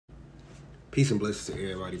Peace and blessings to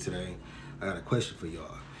everybody today. I got a question for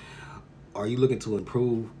y'all. Are you looking to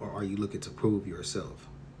improve or are you looking to prove yourself?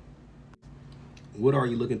 What are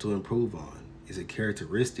you looking to improve on? Is it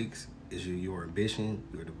characteristics? Is it your ambition,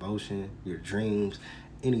 your devotion, your dreams,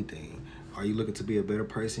 anything? Are you looking to be a better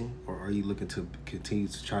person or are you looking to continue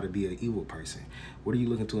to try to be an evil person? What are you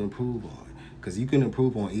looking to improve on? Because you can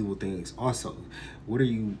improve on evil things also. What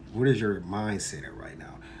is your mindset at right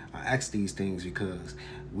now? I ask these things because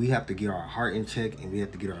we have to get our heart in check and we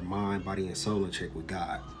have to get our mind, body, and soul in check with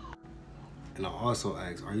God. And I also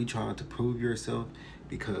ask, are you trying to prove yourself?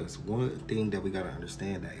 Because one thing that we got to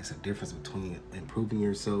understand that it's a difference between improving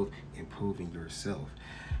yourself and proving yourself.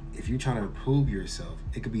 If you're trying to improve yourself,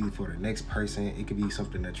 it could be for the next person. It could be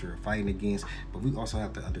something that you're fighting against. But we also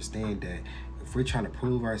have to understand that if we're trying to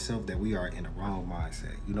prove ourselves, that we are in the wrong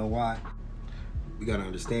mindset. You know why? We got to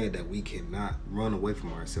understand that we cannot run away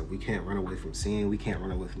from ourselves. We can't run away from sin. We can't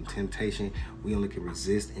run away from temptation. We only can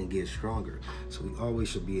resist and get stronger. So we always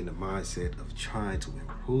should be in the mindset of trying to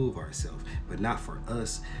improve ourselves, but not for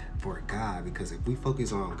us, for God. Because if we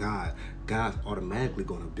focus on God, God's automatically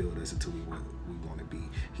going to build us until we want to be.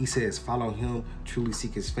 He says, follow him, truly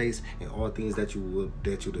seek his face, and all things that you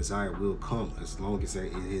desire will come as long as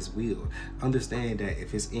it's in his will. Understand that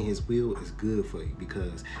if it's in his will, it's good for you,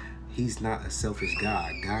 because he's not a selfish God.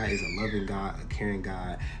 God is a loving God, a caring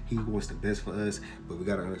God. He wants the best for us, but we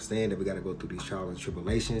got to understand that we got to go through these trials and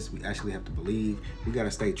tribulations. We actually have to believe. We got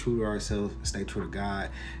to stay true to ourselves, stay true to God.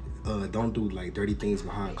 Don't do like dirty things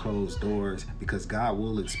behind closed doors, because God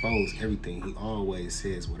will expose everything. He always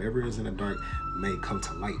says whatever is in the dark may come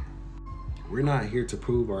to light. We're not here to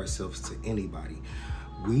prove ourselves to anybody.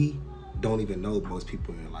 We don't even know most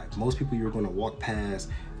people in your life. Most people you're going to walk past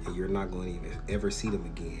and you're not going to even ever see them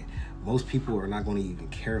again. Most people are not going to even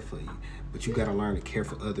care for you, but you got to learn to care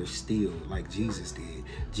for others still, like Jesus did.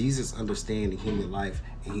 Jesus understood the human life,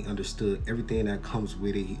 and he understood everything that comes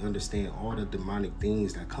with it. He understands all the demonic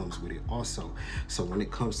things that comes with it also. So when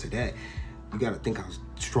it comes to that, you got to think how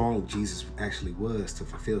strong Jesus actually was to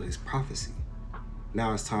fulfill his prophecy.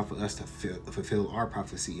 Now it's time for us to fulfill our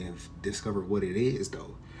prophecy and discover what it is,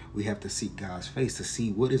 though. We have to seek God's face to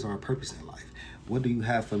see what is our purpose in life. What do you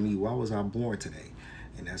have for me? Why was I born today?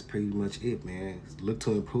 And that's pretty much it, man. Look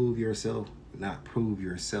to improve yourself, not prove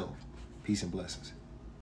yourself. Peace and blessings.